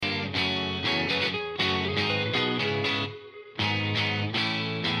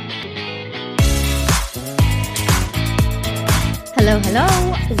Hello, hello.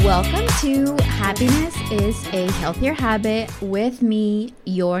 Welcome to Happiness is a Healthier Habit with me,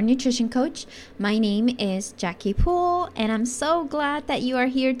 your nutrition coach. My name is Jackie Poole, and I'm so glad that you are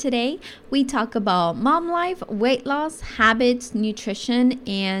here today. We talk about mom life, weight loss, habits, nutrition,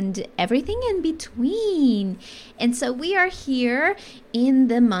 and everything in between. And so we are here in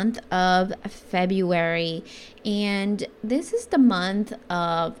the month of February, and this is the month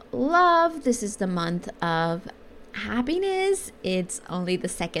of love. This is the month of happiness. It's only the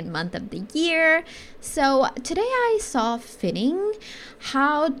second month of the year. So today I saw fitting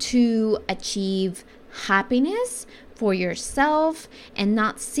how to achieve happiness for yourself and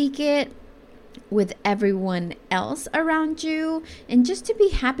not seek it with everyone else around you, and just to be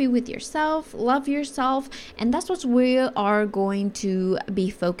happy with yourself, love yourself. And that's what we are going to be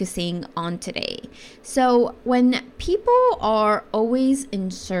focusing on today. So when people are always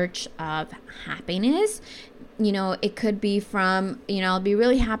in search of happiness, it could be from, I'll be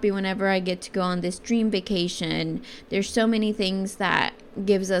really happy whenever I get to go on this dream vacation. There's so many things that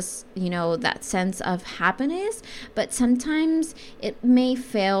gives us, that sense of happiness, but sometimes it may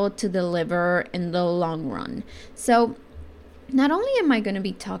fail to deliver in the long run. So not only am I going to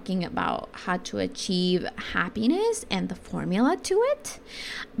be talking about how to achieve happiness and the formula to it,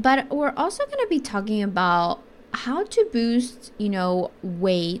 but we're also going to be talking about how to boost,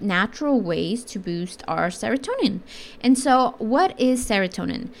 natural ways to boost our serotonin. And so what is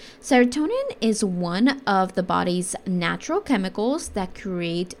serotonin? Serotonin is one of the body's natural chemicals that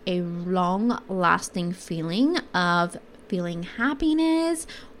create a long-lasting feeling of feeling happiness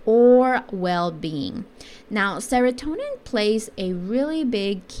or well-being. Now, serotonin plays a really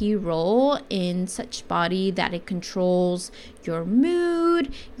big key role in such body that it controls your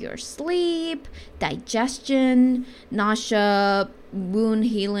mood, your sleep, digestion, nausea, wound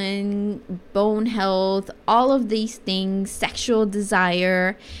healing, bone health, all of these things, sexual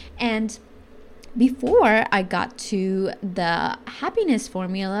desire. And before I got to the happiness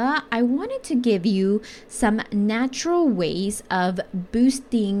formula, I wanted to give you some natural ways of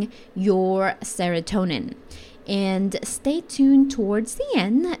boosting your serotonin. And stay tuned towards the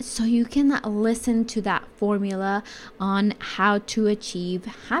end so you can listen to that formula on how to achieve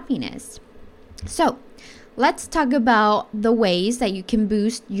happiness. So let's talk about the ways that you can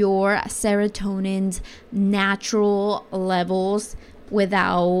boost your serotonin's natural levels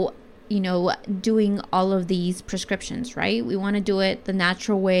without doing all of these prescriptions, right? We want to do it the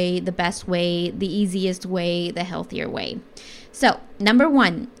natural way, the best way, the easiest way, the healthier way. So, number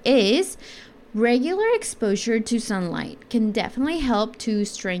one is regular exposure to sunlight can definitely help to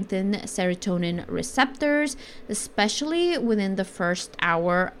strengthen serotonin receptors, especially within the first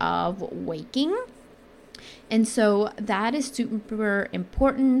hour of waking. And so that is super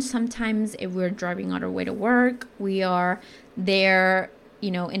important. Sometimes if we're driving on our way to work, we are there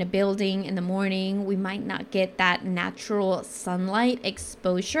in a building in the morning, we might not get that natural sunlight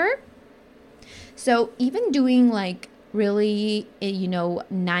exposure. So even doing really,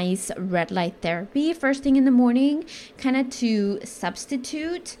 nice red light therapy first thing in the morning, kind of to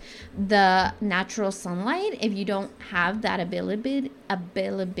substitute the natural sunlight if you don't have that availability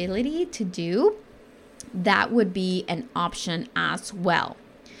to do, that would be an option as well.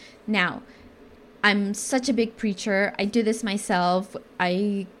 Now, I'm such a big preacher. I do this myself.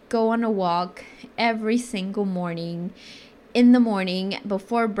 I go on a walk every single morning in the morning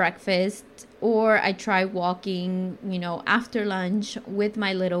before breakfast, or I try walking, after lunch with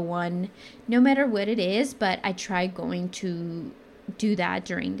my little one, no matter what it is, but I try going to do that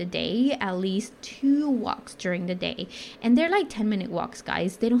during the day, at least 2 walks during the day. And they're 10-minute walks,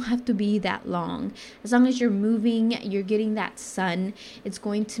 guys. They don't have to be that long. As long as you're moving, you're getting that sun, it's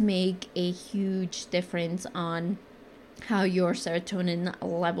going to make a huge difference on how your serotonin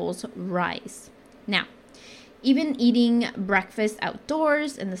levels rise. Now, even eating breakfast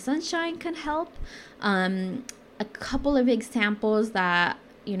outdoors in the sunshine can help. A couple of examples that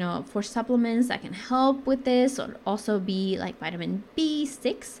for supplements that can help with this would also be vitamin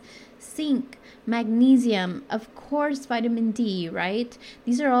B6, zinc, magnesium, of course, vitamin D, right?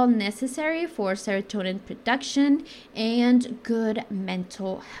 These are all necessary for serotonin production and good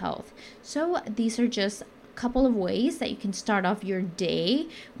mental health. So these are just a couple of ways that you can start off your day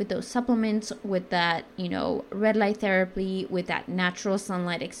with those supplements, with that, red light therapy, with that natural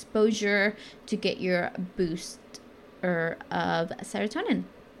sunlight exposure to get your boost of serotonin.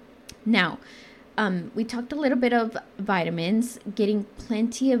 Now, we talked a little bit of vitamins, getting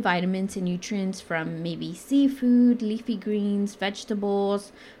plenty of vitamins and nutrients from maybe seafood, leafy greens,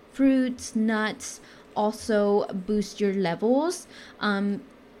 vegetables, fruits, nuts, also boost your levels.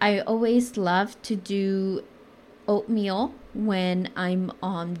 I always love to do oatmeal when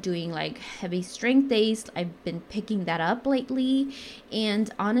I'm doing like heavy strength days. I've been picking that up lately.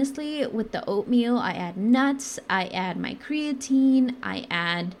 And honestly, with the oatmeal, I add nuts, I add my creatine, I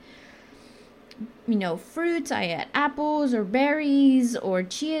add fruits, I add apples or berries or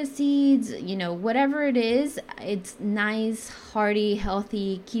chia seeds, whatever it is. It's nice, hearty,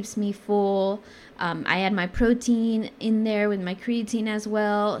 healthy, keeps me full. I add my protein in there with my creatine as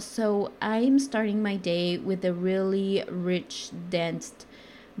well. So I'm starting my day with a really rich, dense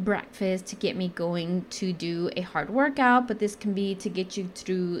breakfast to get me going to do a hard workout, but this can be to get you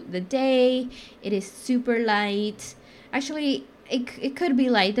through the day. It is super light. Actually, it could be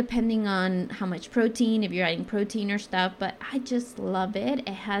light depending on how much protein, if you're adding protein or stuff, but I just love it. It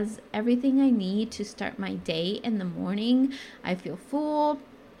has everything I need to start my day in the morning. I feel full.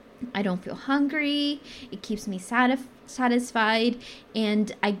 I don't feel hungry. It keeps me satisfied,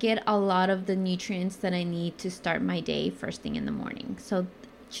 and I get a lot of the nutrients that I need to start my day first thing in the morning. So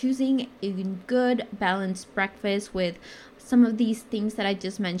choosing a good balanced breakfast with some of these things that I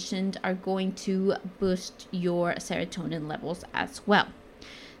just mentioned are going to boost your serotonin levels as well.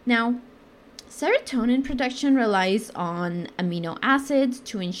 Now, serotonin production relies on amino acids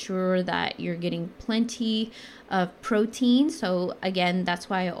to ensure that you're getting plenty of protein. So again, that's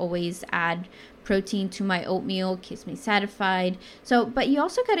why I always add protein to my oatmeal, keeps me satisfied. But you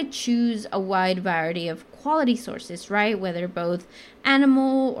also got to choose a wide variety of quality sources, right? Whether both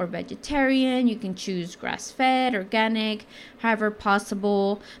animal or vegetarian. You can choose grass-fed, organic, however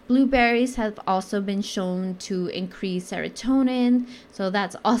possible. Blueberries have also been shown to increase serotonin, so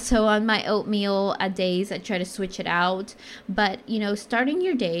that's also on my oatmeal at days. I try to switch it out, but starting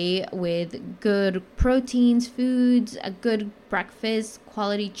your day with good proteins, foods, a good breakfast,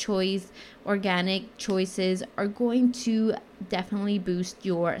 quality choice, organic choices are going to definitely boost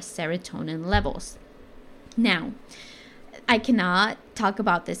your serotonin levels. Now, I cannot talk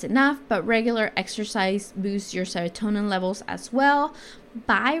about this enough, but regular exercise boosts your serotonin levels as well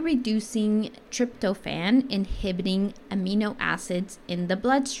by reducing tryptophan, inhibiting amino acids in the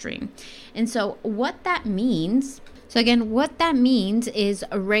bloodstream. And so what that means is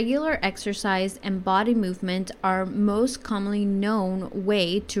a regular exercise and body movement are most commonly known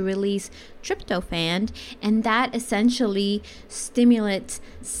way to release tryptophan, and that essentially stimulates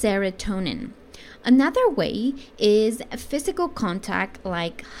serotonin. Another way is physical contact,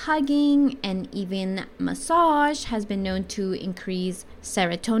 like hugging and even massage has been known to increase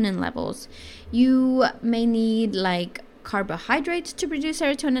serotonin levels. You may need carbohydrates to produce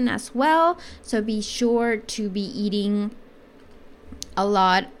serotonin as well, so be sure to be eating a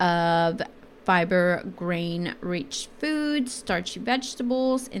lot of fiber, grain-rich foods, starchy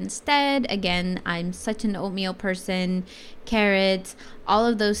vegetables instead. Again, I'm such an oatmeal person. Carrots, all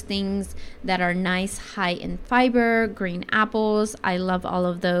of those things that are nice, high in fiber, green apples, I love all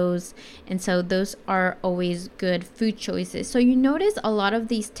of those. And so those are always good food choices. So you notice a lot of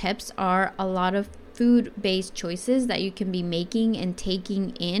these tips are a lot of food-based choices that you can be making and taking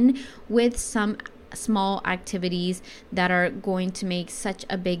in with some small activities that are going to make such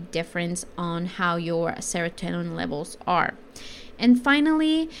a big difference on how your serotonin levels are. And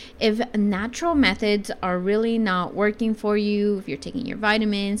finally, if natural methods are really not working for you, if you're taking your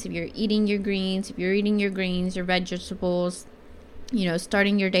vitamins, if you're eating your greens, your vegetables,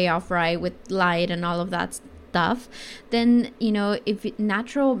 starting your day off right with light and all of that stuff, then if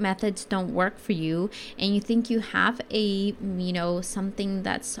natural methods don't work for you and you think you have a something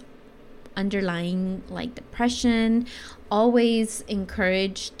that's underlying like depression, always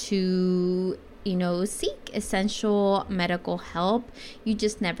encouraged to seek essential medical help. You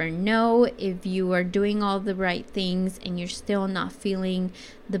just never know if you are doing all the right things and you're still not feeling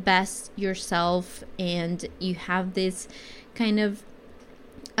the best yourself, and you have this kind of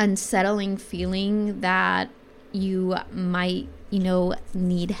unsettling feeling that you might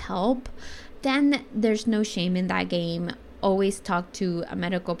need help. Then there's no shame in that game. Always talk to a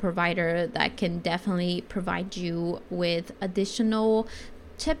medical provider that can definitely provide you with additional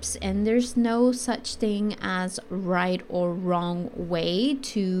tips, and there's no such thing as right or wrong way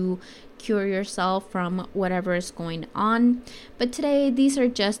to cure yourself from whatever is going on. But today, these are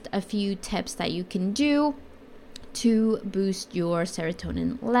just a few tips that you can do to boost your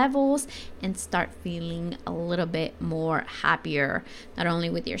serotonin levels and start feeling a little bit more happier, not only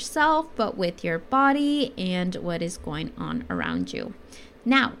with yourself, but with your body and what is going on around you.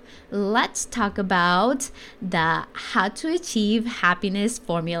 Now, let's talk about the how to achieve happiness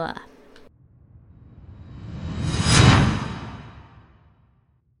formula.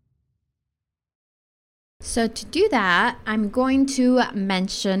 So to do that, I'm going to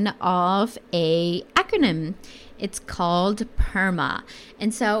mention of a acronym, It's called PERMA.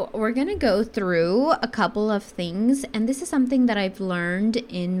 And so we're going to go through a couple of things. And this is something that I've learned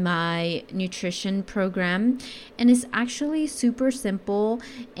in my nutrition program. And it's actually super simple.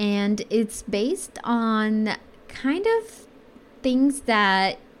 And it's based on kind of things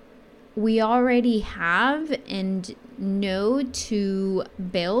that we already have and know to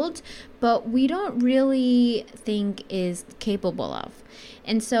build, but we don't really think is capable of.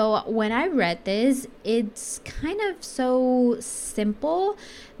 And so when I read this, it's kind of so simple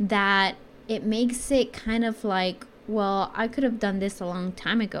that it makes it kind of like, well, I could have done this a long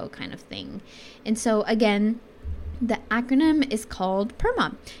time ago kind of thing. And so again, the acronym is called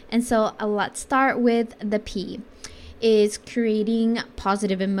PERMA. And so let's start with the P. Is creating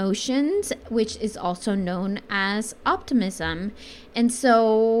positive emotions, which is also known as optimism. And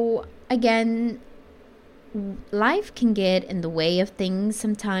so again, life can get in the way of things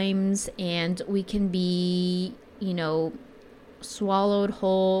sometimes, and we can be, swallowed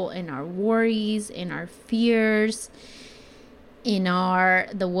whole in our worries, in our fears, in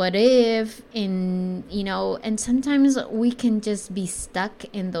the what if, and sometimes we can just be stuck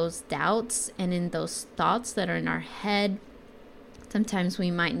in those doubts and in those thoughts that are in our head. Sometimes we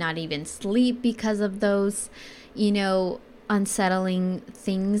might not even sleep because of those, unsettling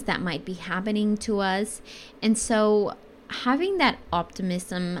things that might be happening to us. And so having that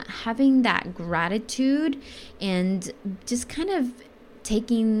optimism, having that gratitude, and just kind of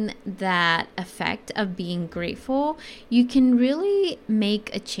taking that effect of being grateful, you can really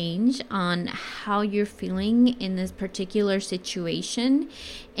make a change on how you're feeling in this particular situation.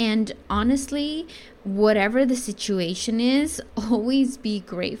 And honestly, whatever the situation is, always be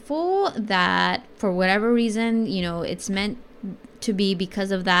grateful that for whatever reason, it's meant to be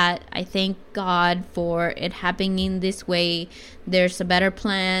because of that. I thank God for it happening this way. There's a better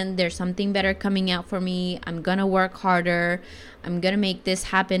plan. There's something better coming out for me. I'm gonna work harder. I'm gonna make this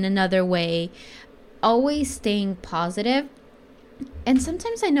happen another way. Always staying positive. And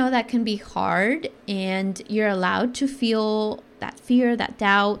sometimes I know that can be hard, and you're allowed to feel that fear, that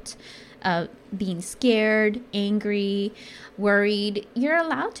doubt, being scared, angry, worried. You're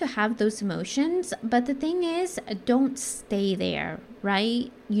allowed to have those emotions, but the thing is, don't stay there,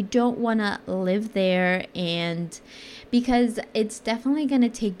 right? You don't want to live there, and because it's definitely going to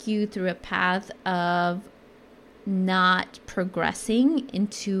take you through a path of not progressing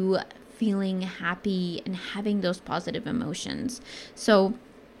into feeling happy and having those positive emotions. So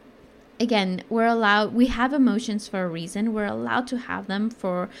again, we have emotions for a reason. We're allowed to have them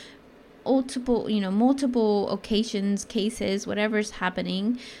for multiple occasions, cases, whatever's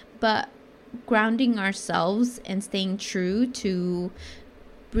happening, but grounding ourselves and staying true to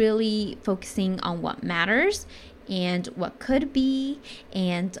really focusing on what matters and what could be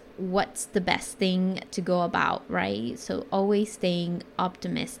and what's the best thing to go about, right? So always staying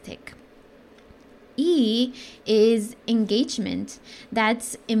optimistic. E is engagement.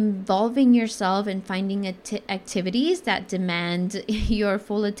 That's involving yourself and finding activities that demand your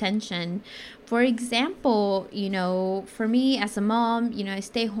full attention. For example, for me as a mom, a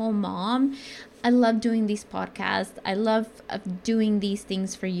stay-home mom, I love doing these podcasts. I love doing these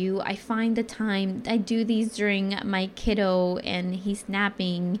things for you. I find the time. I do these during my kiddo and he's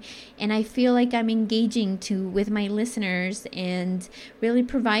napping, and I feel like I'm engaging with my listeners and really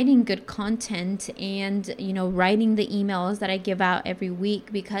providing good content and, writing the emails that I give out every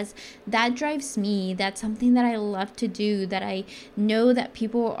week, because that drives me. That's something that I love to do, that I know that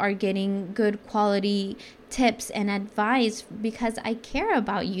people are getting good quality tips and advice because I care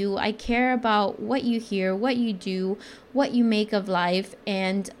about you. I care about what you hear, what you do, what you make of life,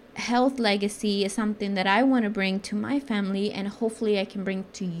 and health legacy is something that I want to bring to my family, and hopefully I can bring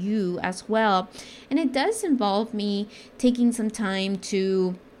to you as well. And it does involve me taking some time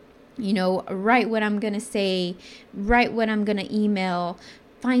to, write what I'm going to say, write what I'm going to email,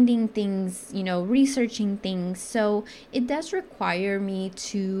 finding things, researching things. So it does require me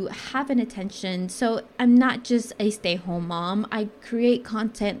to have an attention. So I'm not just a stay-home mom. I create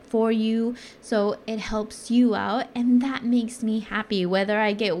content for you, so it helps you out, and that makes me happy. Whether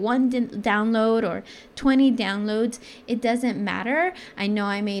I get one download or 20 downloads, it doesn't matter. I know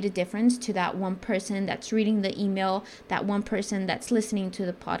I made a difference to that one person that's reading the email, that one person that's listening to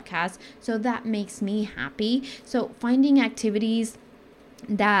the podcast. So that makes me happy. So finding activities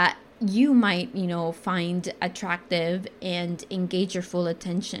that you might, find attractive and engage your full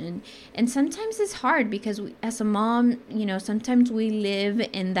attention. And sometimes it's hard because as a mom, sometimes we live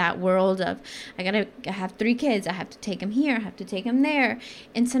in that world of, I have 3 kids, I have to take them here, I have to take them there.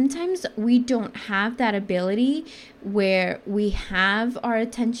 And sometimes we don't have that ability where we have our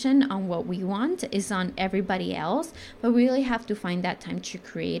attention on what we want is on everybody else, but we really have to find that time to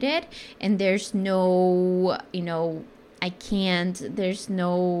create it. And there's no, there's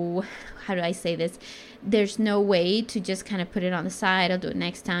no, how do I say this? There's no way to just kind of put it on the side. I'll do it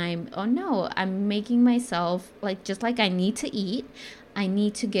next time. Oh no, I'm making myself just like I need to eat, I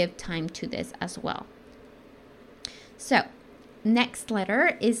need to give time to this as well. So next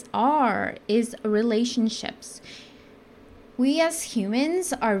letter is R, is relationships. We as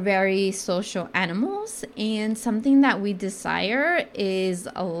humans are very social animals, and something that we desire is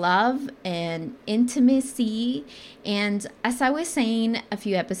love and intimacy. And as I was saying a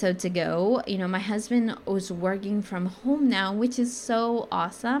few episodes ago, my husband was working from home now, which is so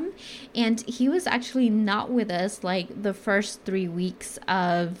awesome. And he was actually not with us the first 3 weeks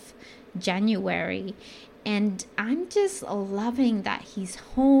of January. And I'm just loving that he's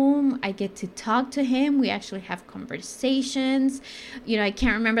home. I get to talk to him. We actually have conversations. I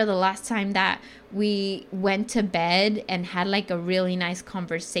can't remember the last time that we went to bed and had a really nice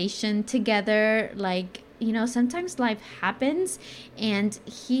conversation together. Sometimes life happens, and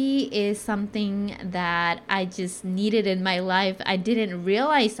he is something that I just needed in my life. I didn't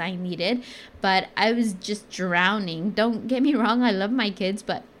realize I needed, but I was just drowning. Don't get me wrong, I love my kids,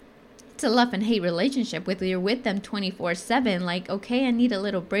 but a love and hate relationship with you're with them 24/7. Okay, I need a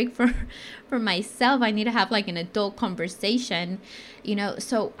little break for myself. I need to have an adult conversation,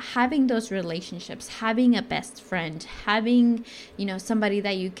 so having those relationships, having a best friend, having somebody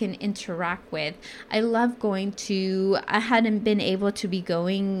that you can interact with. I love I hadn't been able to be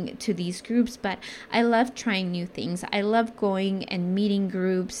going to these groups, but I love trying new things. I love going and meeting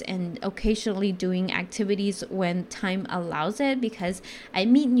groups and occasionally doing activities when time allows it, because I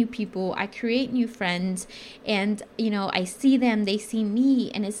meet new people, I create new friends, and I see them, they see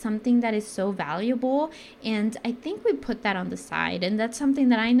me, and it's something that is so valuable. And I think we put that on the side, and that's something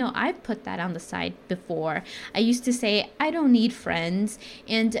that I know I've put that on the side before. I used to say I don't need friends,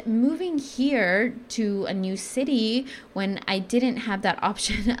 and moving here to a new city when I didn't have that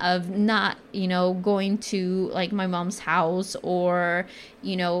option of not going to my mom's house or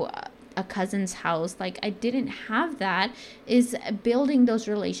a cousin's house, I didn't have that, is building those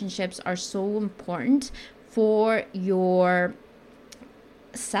relationships are so important for your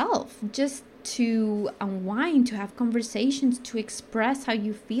self, just to unwind, to have conversations, to express how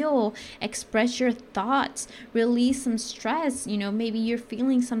you feel, express your thoughts, release some stress. Maybe you're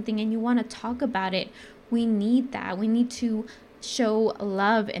feeling something and you want to talk about it. We need that. We need to show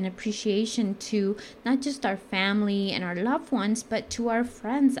love and appreciation to not just our family and our loved ones, but to our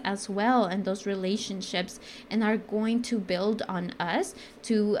friends as well. And those relationships and are going to build on us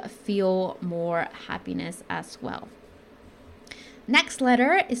to feel more happiness as well. Next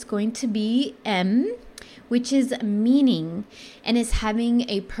letter is going to be M, which is meaning, and is having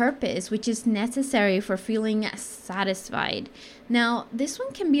a purpose, which is necessary for feeling satisfied. Now, this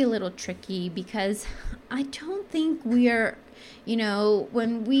one can be a little tricky because I don't think we are,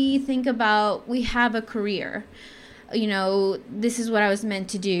 when we think about we have a career, this is what I was meant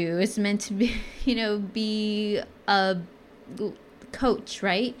to do. It's meant to be, be a coach,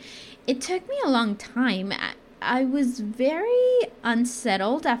 right? It took me a long time. I was very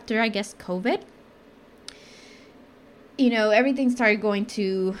unsettled after, I guess, COVID. Everything started going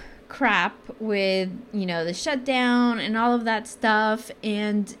to crap with, the shutdown and all of that stuff.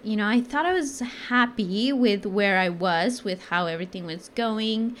 And, I thought I was happy with where I was, with how everything was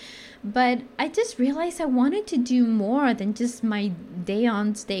going. But I just realized I wanted to do more than just my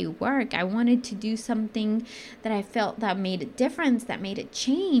day-on-day work. I wanted to do something that I felt that made a difference, that made a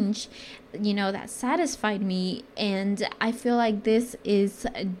change, that satisfied me. And I feel like this is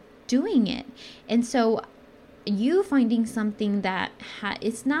doing it. And so you finding something that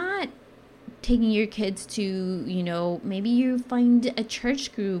it's not taking your kids to, maybe you find a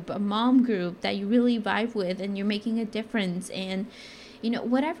church group, a mom group that you really vibe with and you're making a difference. And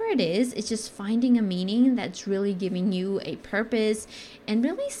whatever it is, it's just finding a meaning that's really giving you a purpose and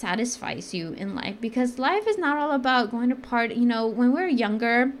really satisfies you in life. Because life is not all about going to party. When we're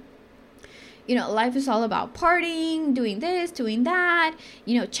younger, life is all about partying, doing this, doing that,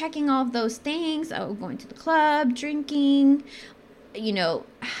 checking off those things, going to the club, drinking,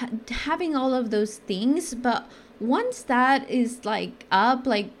 having all of those things. But once that is up,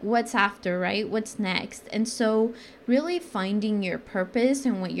 what's after, right? What's next? And so really finding your purpose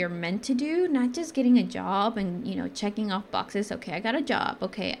and what you're meant to do, not just getting a job and, checking off boxes. Okay, I got a job.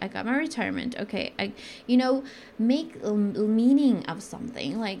 Okay, I got my retirement. Okay, make meaning of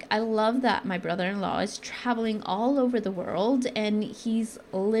something. Like, I love that my brother-in-law is traveling all over the world and he's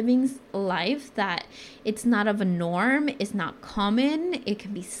living life that it's not of a norm, it's not common, it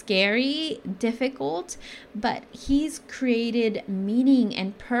can be scary, difficult, but he's created meaning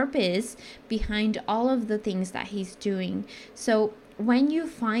and purpose behind all of the things that he's doing. So when you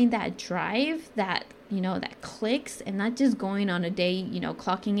find that drive that that clicks, and not just going on a day,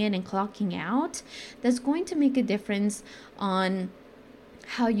 clocking in and clocking out, that's going to make a difference on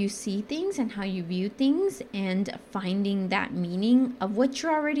how you see things and how you view things, and finding that meaning of what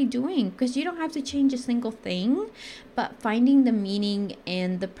you're already doing, because you don't have to change a single thing, but finding the meaning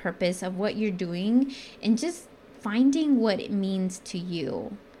and the purpose of what you're doing and just finding what it means to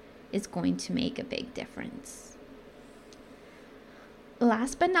you is going to make a big difference.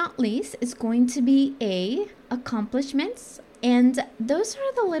 Last but not least is going to be accomplishments. And those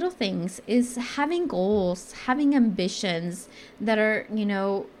are the little things, is having goals, having ambitions that are,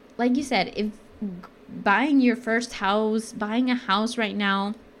 like you said, if buying your first house, buying a house right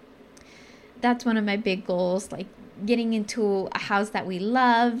now, that's one of my big goals, like getting into a house that we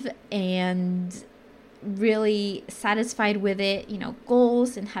love and really satisfied with it,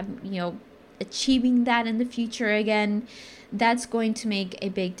 goals, and have, achieving that in the future again. That's going to make a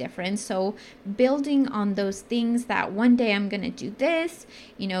big difference. So building on those things, that one day I'm going to do this,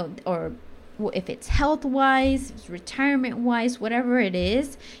 or if it's health-wise, retirement-wise, whatever it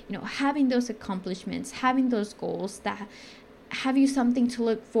is, having those accomplishments, having those goals that have you something to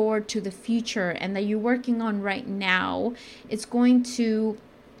look forward to the future and that you're working on right now, it's going to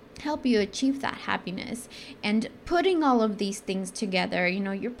help you achieve that happiness. And putting all of these things together,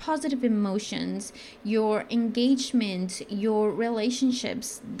 your positive emotions, your engagement, your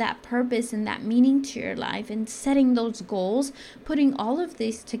relationships, that purpose and that meaning to your life, and setting those goals, putting all of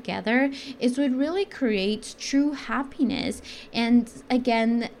this together is what really creates true happiness. And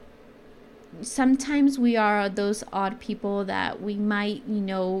again, sometimes we are those odd people that we might,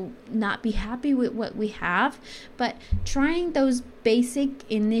 not be happy with what we have, but trying those basic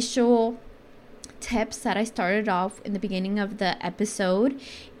initial tips that I started off in the beginning of the episode,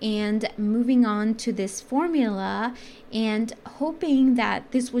 and moving on to this formula, and hoping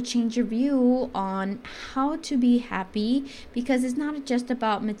that this will change your view on how to be happy, because it's not just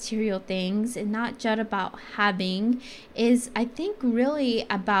about material things and not just about having, is I think really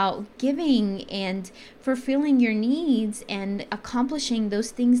about giving and fulfilling your needs and accomplishing those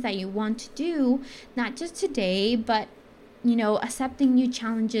things that you want to do, not just today, but accepting new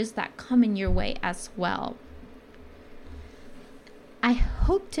challenges that come in your way as well. I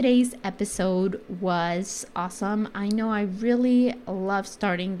hope today's episode was awesome. I know I really love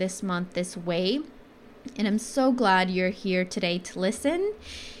starting this month this way, and I'm so glad you're here today to listen.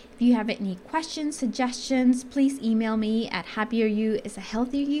 If you have any questions, suggestions, please email me at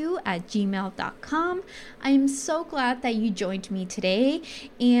happieryou@gmail.com. I am so glad that you joined me today,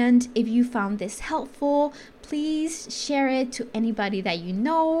 and if you found this helpful, please share it to anybody that you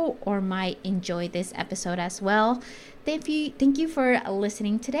know or might enjoy this episode as well. Thank you for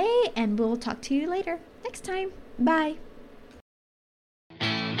listening today, and we'll talk to you later next time. Bye.